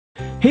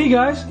Hey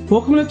guys,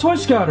 welcome to Toy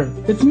Scouter.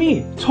 It's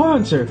me, Toy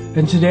Hunter,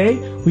 and today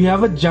we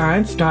have a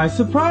giant Skye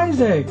surprise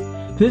egg.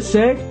 This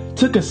egg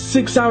took us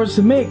 6 hours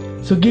to make,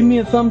 so give me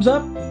a thumbs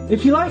up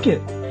if you like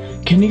it.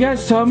 Can you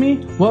guys tell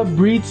me what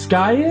breed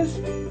Skye is?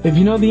 If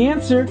you know the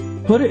answer,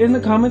 put it in the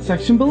comment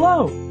section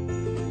below.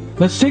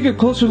 Let's take a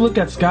closer look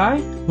at Skye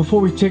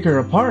before we take her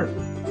apart.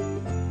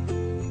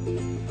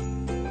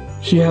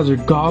 She has her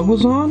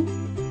goggles on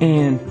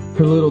and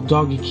her little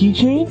doggy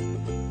keychain,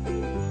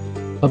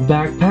 a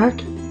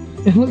backpack,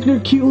 and look at her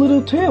cute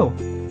little tail.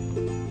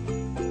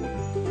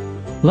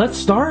 Let's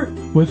start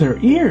with her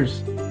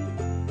ears.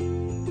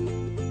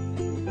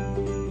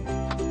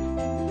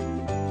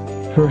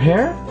 Her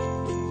hair.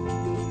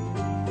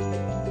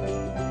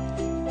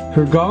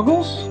 Her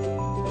goggles.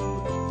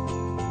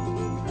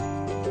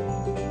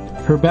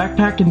 Her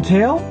backpack and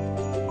tail.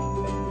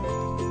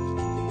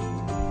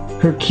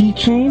 Her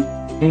keychain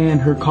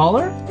and her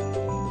collar.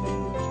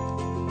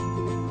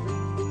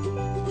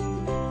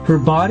 Her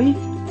body.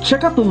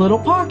 Check out the little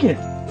pocket.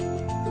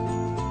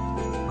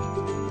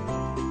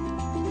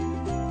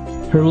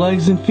 Her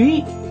legs and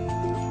feet.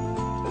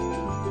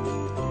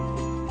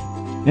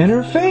 And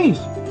her face.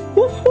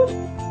 Woof woof.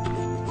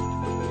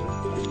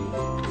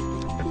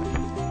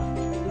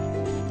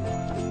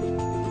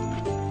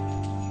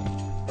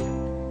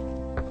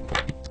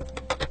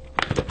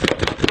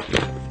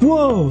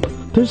 Whoa,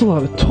 there's a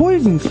lot of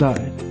toys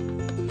inside.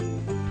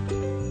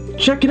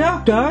 Check it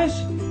out,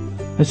 guys.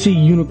 I see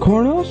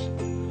unicornos,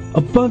 a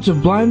bunch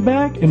of blind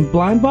bag and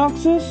blind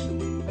boxes.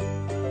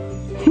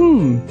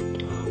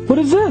 What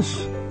is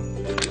this?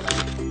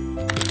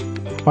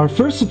 Our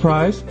first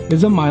surprise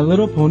is a My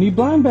Little Pony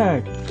blind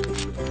bag.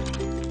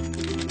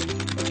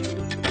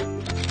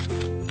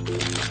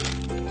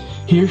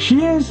 Here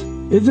she is.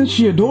 Isn't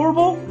she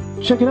adorable?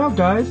 Check it out,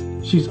 guys.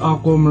 She's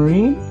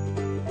aquamarine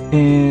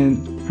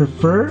and her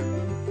fur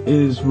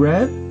is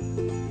red.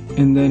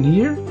 And then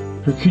here,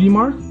 her cutie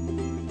mark,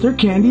 they're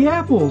candy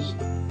apples.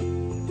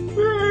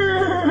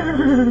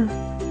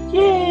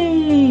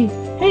 Yay!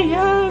 Hey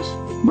guys!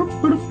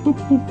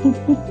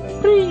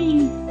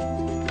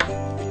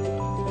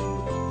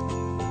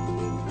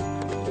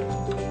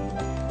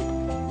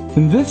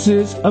 And this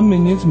is a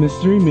Minions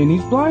Mystery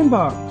Minis blind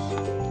box.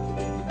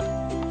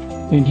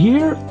 And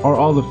here are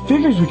all the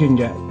figures we can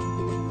get.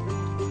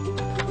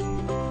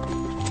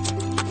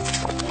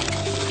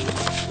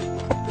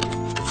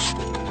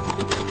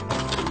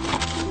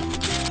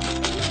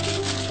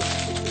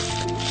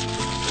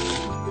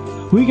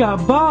 We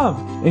got Bob,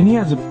 and he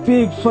has a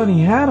big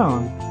funny hat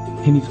on,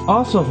 and he's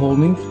also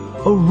holding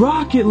a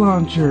rocket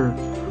launcher.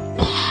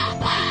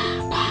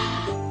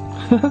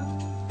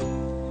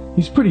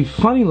 He's pretty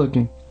funny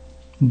looking,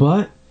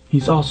 but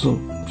he's also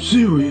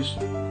serious.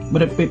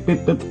 But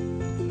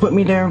put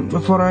me down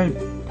before I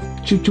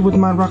shoot you with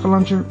my rocket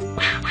launcher.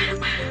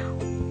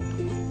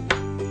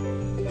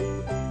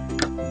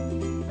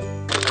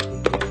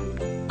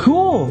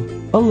 Cool!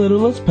 A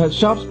Littlest Pet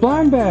Shop's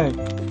blind bag.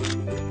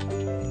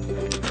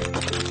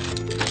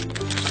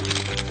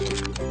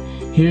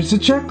 Here's the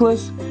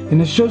checklist, and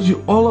it shows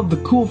you all of the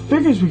cool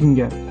figures we can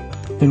get.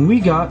 And we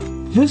got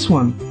this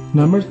one,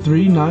 number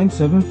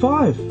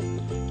 3975.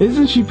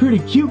 Isn't she pretty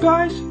cute,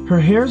 guys?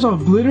 Her hair's all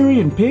glittery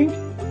and pink,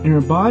 and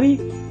her body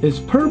is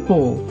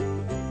purple.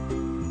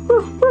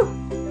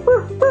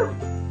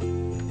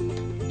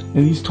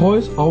 And these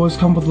toys always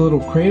come with a little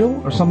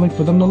cradle or something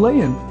for them to lay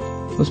in.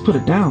 Let's put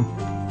it down.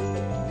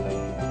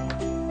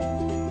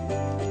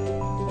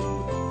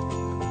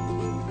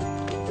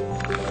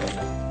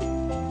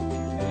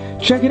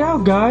 Check it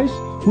out, guys.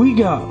 We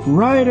got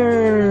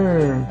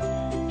Ryder.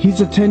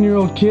 He's a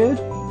 10-year-old kid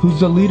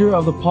who's the leader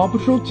of the Paw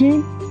Patrol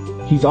team.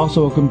 He's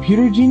also a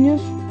computer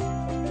genius.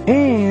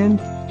 And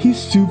he's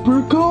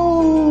super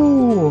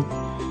cool.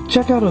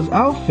 Check out his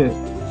outfit.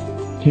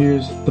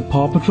 Here's the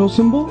Paw Patrol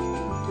symbol.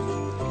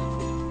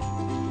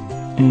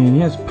 And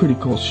he has pretty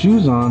cool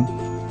shoes on.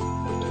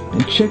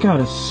 And check out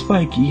his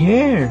spiky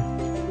hair.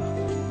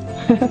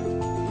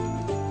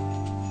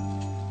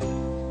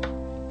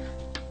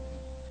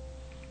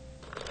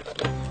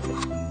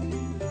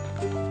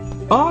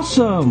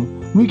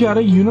 Awesome! We got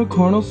a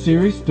Unicorno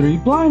Series 3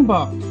 blind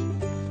box.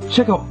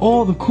 Check out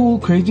all the cool,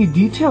 crazy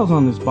details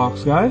on this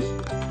box, guys.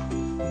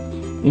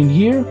 And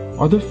here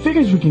are the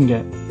figures we can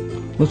get.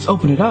 Let's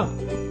open it up.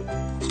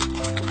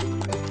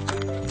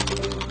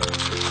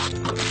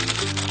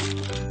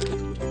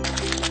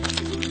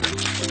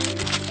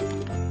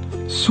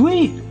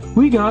 Sweet!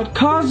 We got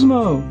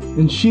Cosmo!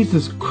 And she's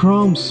this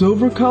chrome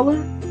silver color.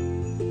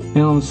 And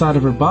on the side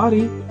of her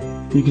body,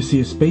 you can see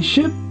a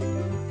spaceship,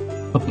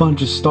 a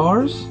bunch of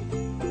stars,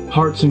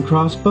 hearts and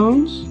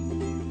crossbones,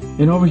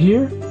 and over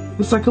here,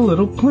 it's like a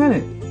little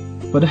planet,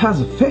 but it has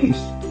a face.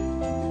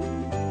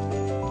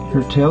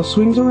 Her tail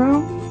swings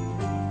around.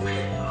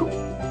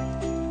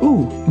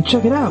 Ooh, and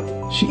check it out,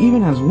 she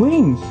even has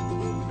wings.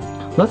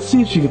 Let's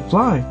see if she can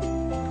fly.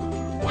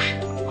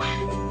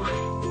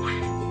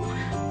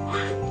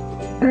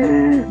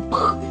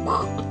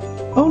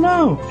 Oh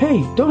no,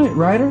 hey, don't hit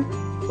Ryder.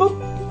 Oh,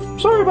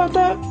 sorry about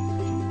that.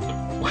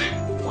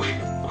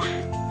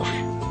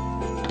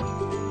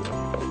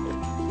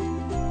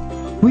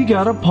 we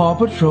got a Paw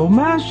Patrol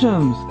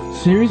Mashems,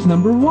 series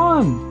number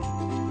 1.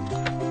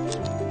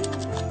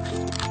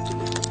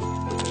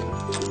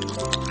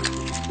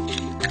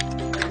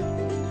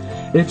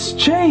 It's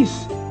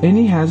Chase, and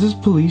he has his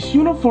police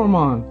uniform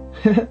on.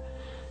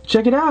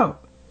 Check it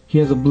out. He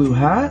has a blue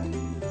hat,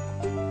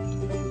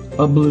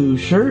 a blue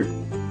shirt,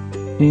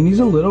 and he's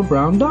a little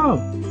brown dog.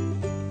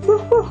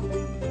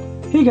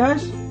 Hey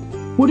guys,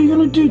 what are you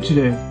gonna do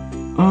today?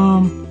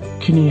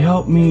 Can you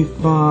help me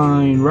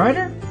find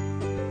Ryder?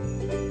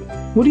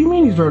 What do you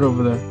mean he's right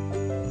over there?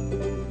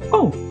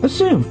 Oh, I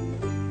see him.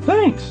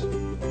 Thanks.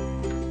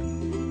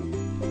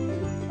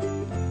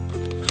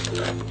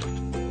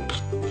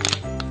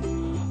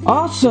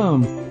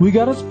 Awesome! We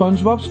got a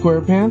Spongebob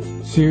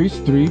Squarepants Series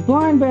 3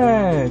 blind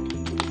bag.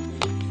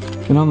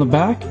 And on the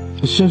back,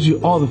 it shows you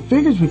all the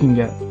figures we can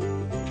get.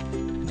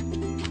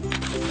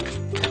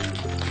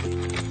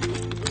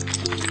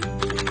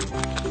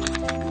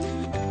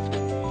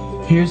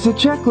 Here's the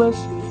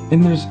checklist,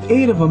 and there's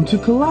 8 of them to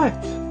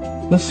collect.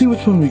 Let's see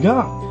which one we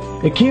got.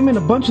 It came in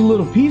a bunch of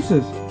little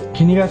pieces.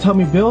 Can you guys help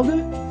me build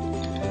it?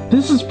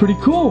 This is pretty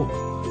cool.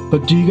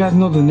 But do you guys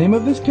know the name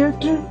of this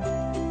character?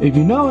 If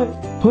you know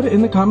it, put it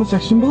in the comment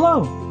section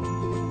below.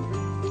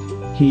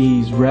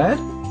 He's red,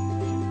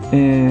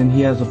 and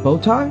he has a bow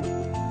tie.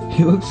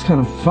 He looks kind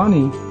of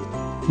funny,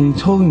 and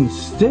he's holding the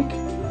stick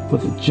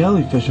with a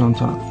jellyfish on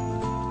top.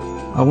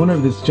 I wonder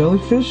if this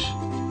jellyfish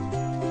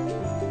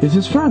is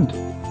his friend.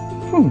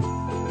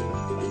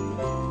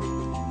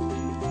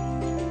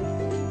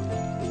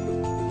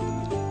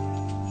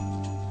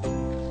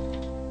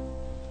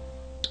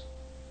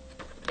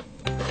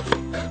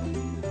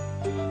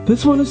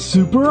 This one is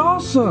super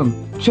awesome!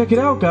 Check it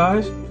out,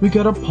 guys! We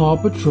got a Paw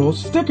Patrol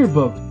sticker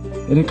book,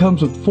 and it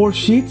comes with 4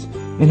 sheets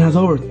and has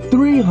over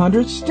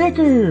 300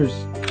 stickers!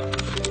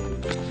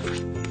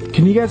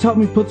 Can you guys help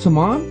me put some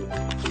on?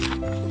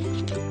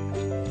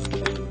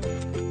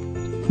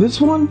 This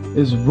one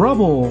is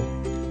Rubble.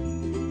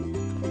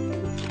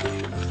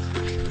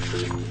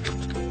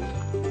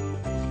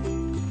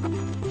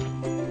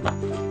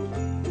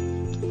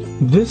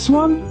 This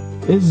one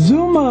is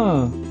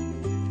Zuma.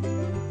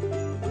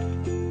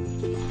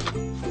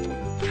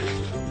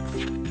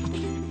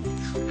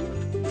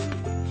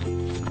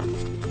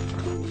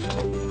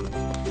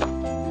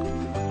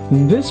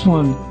 And this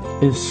one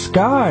is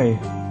Skye.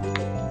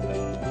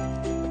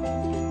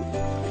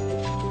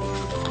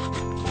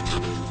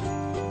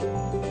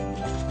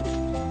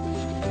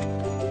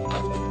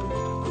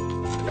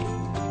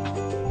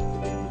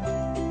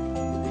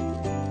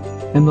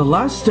 And the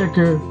last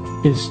sticker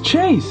is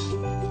Chase.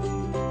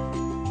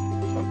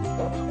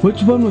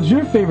 Which one was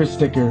your favorite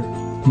sticker?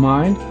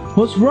 Mine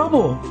was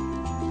Rubble.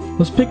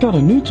 Let's pick out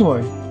a new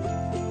toy.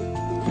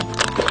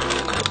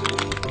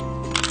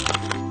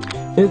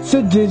 It's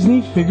a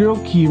Disney Figural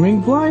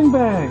keyring blind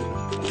bag.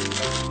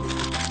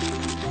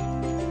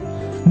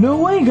 No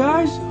way,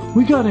 guys!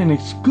 We got an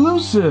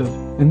exclusive,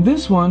 and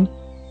this one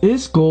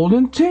is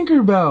Golden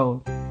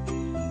Tinkerbell.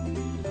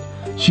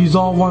 She's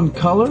all one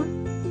color,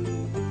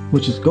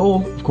 which is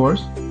gold, of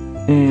course,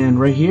 and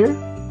right here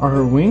are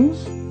her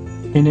wings,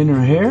 and in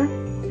her hair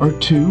are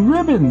 2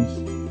 ribbons.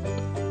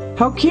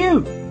 How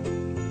cute!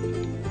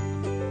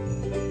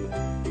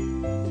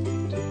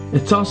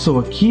 It's also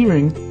a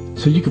keyring,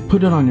 so you could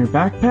put it on your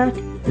backpack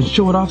and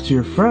show it off to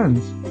your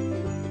friends.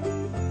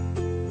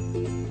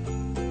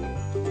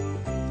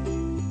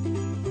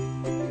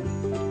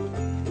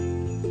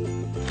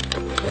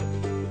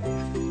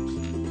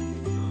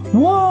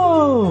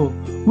 Whoa!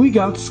 We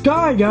got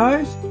Skye,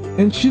 guys!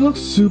 And she looks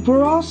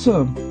super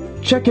awesome!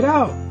 Check it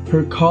out!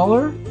 Her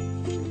collar,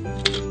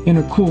 and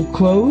her cool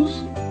clothes,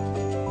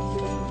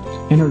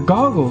 and her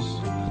goggles.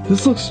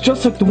 This looks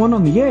just like the one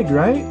on the egg,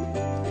 right?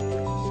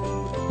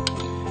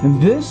 And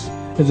this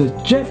is a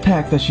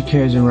jetpack that she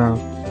carries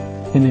around.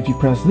 And if you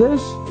press this,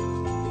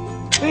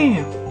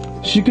 bam!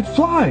 She could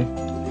fly!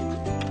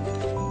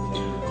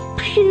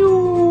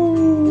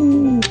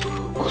 Pew!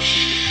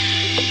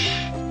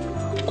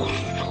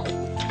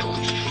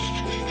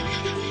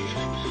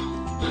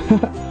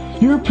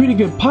 You're a pretty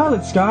good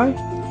pilot, Skye.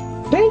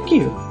 Thank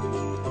you!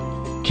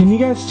 Can you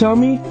guys tell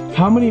me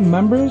how many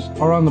members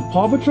are on the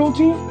Paw Patrol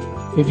team?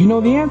 If you know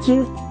the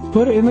answer,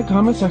 put it in the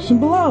comment section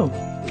below.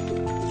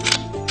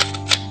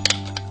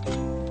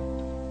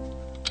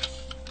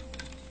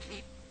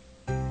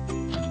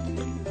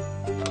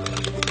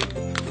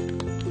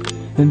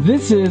 And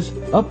this is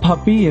a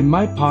puppy in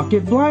my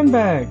pocket blind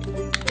bag.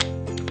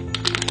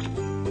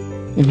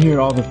 And here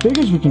are all the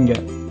figures we can get.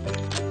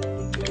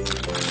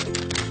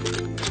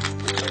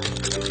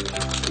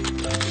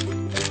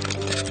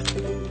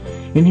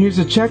 And here's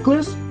a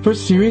checklist for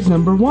series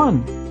number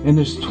 1, and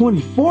there's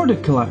 24 to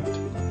collect.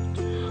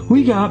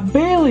 We got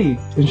Bailey,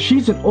 and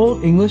she's an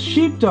Old English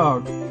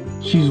sheepdog.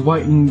 She's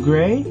white and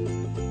gray,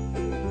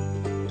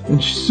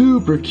 and she's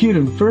super cute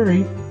and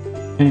furry.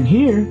 And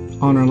here,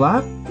 on her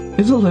lap,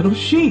 is a little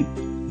sheep.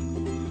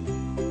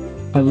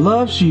 I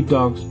love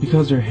sheepdogs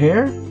because their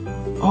hair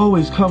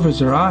always covers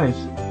their eyes.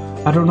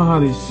 I don't know how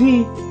they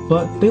see,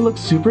 but they look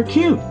super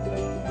cute.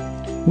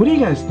 What do you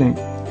guys think?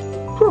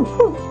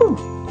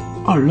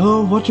 I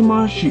love watching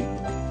my sheep.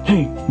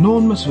 Hey, no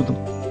one mess with them.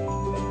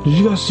 Did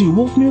you guys see a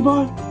wolf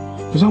nearby?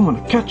 Because I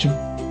want to catch him.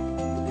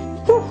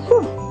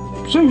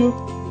 See ya.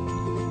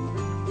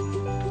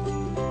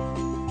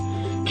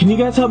 Can you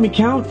guys help me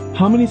count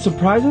how many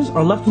surprises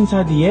are left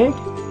inside the egg?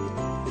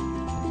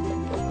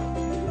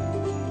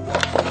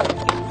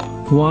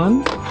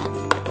 1,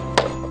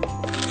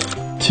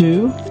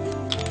 2,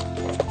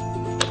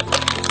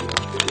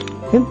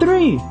 and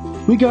 3.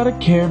 We got a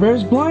Care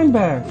Bear's blind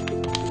bag.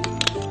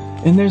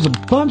 And there's a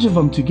bunch of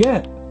them to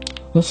get.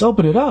 Let's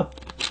open it up.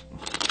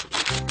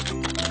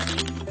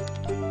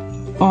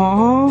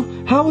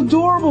 Aww, how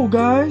adorable,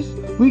 guys.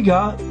 We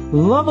got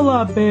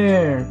Love-A-Lot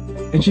Bear.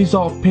 And she's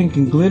all pink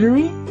and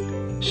glittery.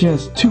 She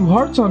has 2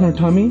 hearts on her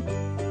tummy.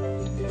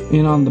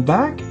 And on the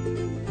back,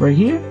 right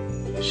here,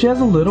 she has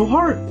a little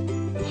heart.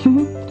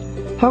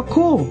 How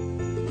cool.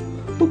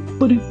 Boop,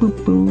 boop, boop,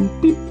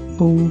 boop, beep,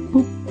 boop,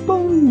 boop,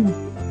 boop.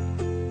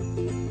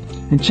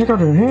 And check out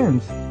her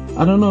hands.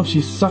 I don't know if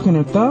she's sucking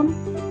her thumb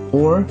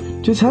or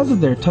just has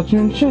it there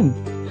touching her chin.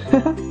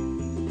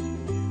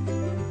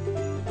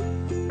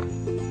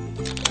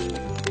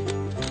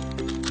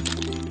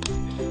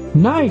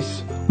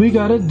 Nice! We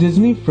got a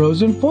Disney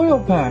Frozen foil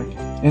pack,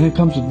 and it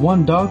comes with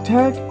 1 dog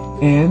tag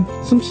and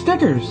some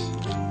stickers.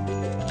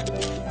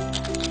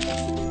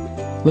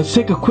 Let's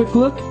take a quick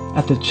look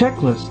at the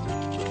checklist.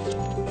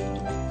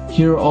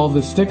 Here are all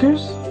the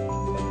stickers,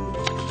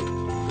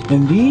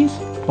 and these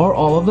are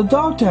all of the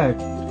dog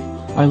tags.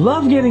 I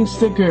love getting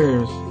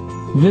stickers.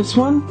 This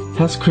one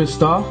has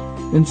Kristoff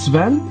and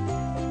Sven.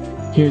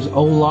 Here's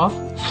Olaf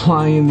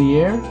flying in the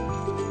air,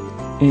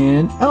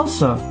 and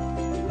Elsa.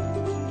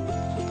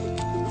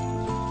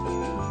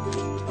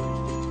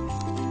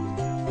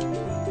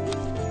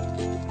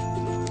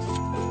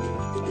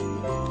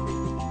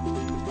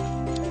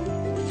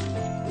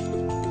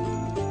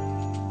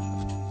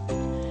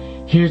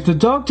 Here's the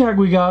dog tag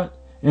we got,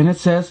 and it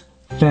says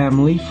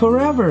Family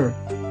Forever.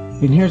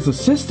 And here's the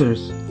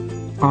sisters,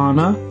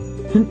 Anna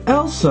and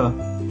Elsa.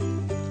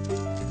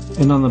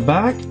 And on the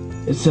back,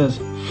 it says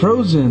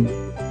Frozen.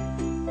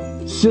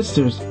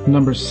 Sisters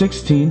number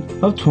 16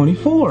 of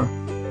 24.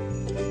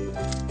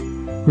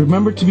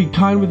 Remember to be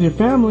kind with your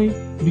family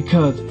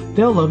because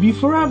they'll love you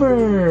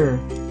forever.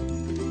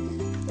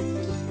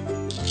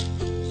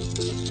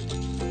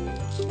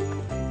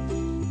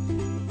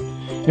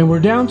 And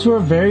we're down to our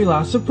very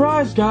last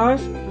surprise,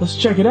 guys. Let's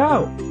check it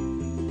out.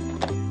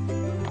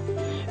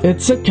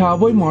 It's a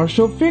Cowboy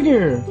Marshall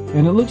figure,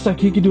 and it looks like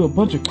he could do a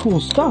bunch of cool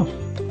stuff.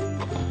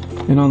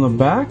 And on the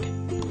back,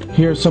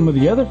 here are some of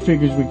the other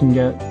figures we can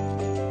get.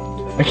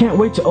 I can't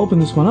wait to open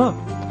this one up.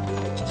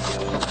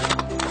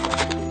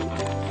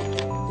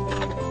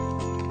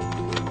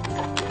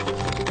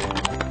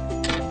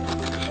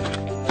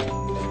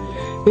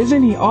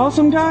 Isn't he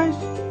awesome, guys?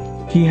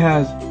 He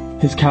has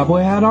his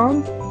cowboy hat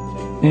on,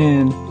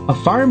 and a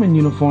fireman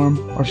uniform,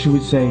 or should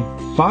we say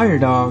fire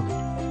dog.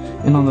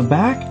 And on the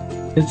back,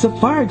 it's a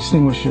fire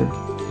extinguisher.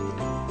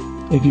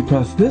 If you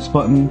press this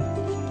button,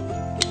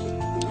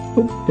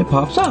 it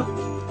pops up.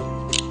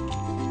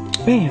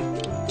 Bam!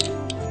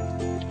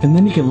 And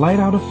then you can light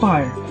out a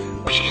fire.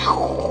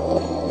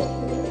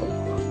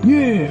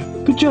 Yeah!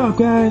 Good job,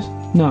 guys!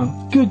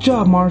 No, good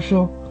job,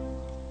 Marshall.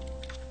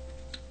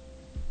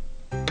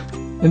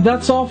 And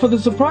that's all for the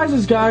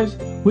surprises, guys.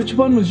 Which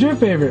one was your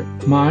favorite?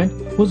 Mine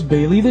was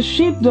Bailey the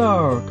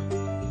sheepdog.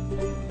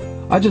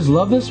 I just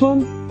love this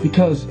one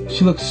because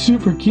she looks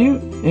super cute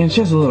and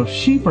she has a little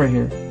sheep right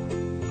here.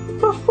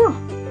 Ruff, ruff.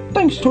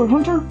 Thanks, Toy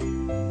Hunter.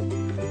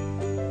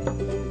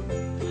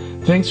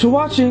 Thanks for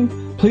watching.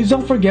 Please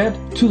don't forget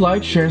to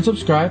like, share, and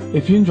subscribe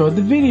if you enjoyed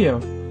the video.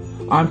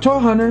 I'm Toy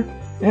Hunter,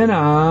 and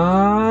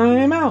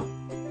I'm out.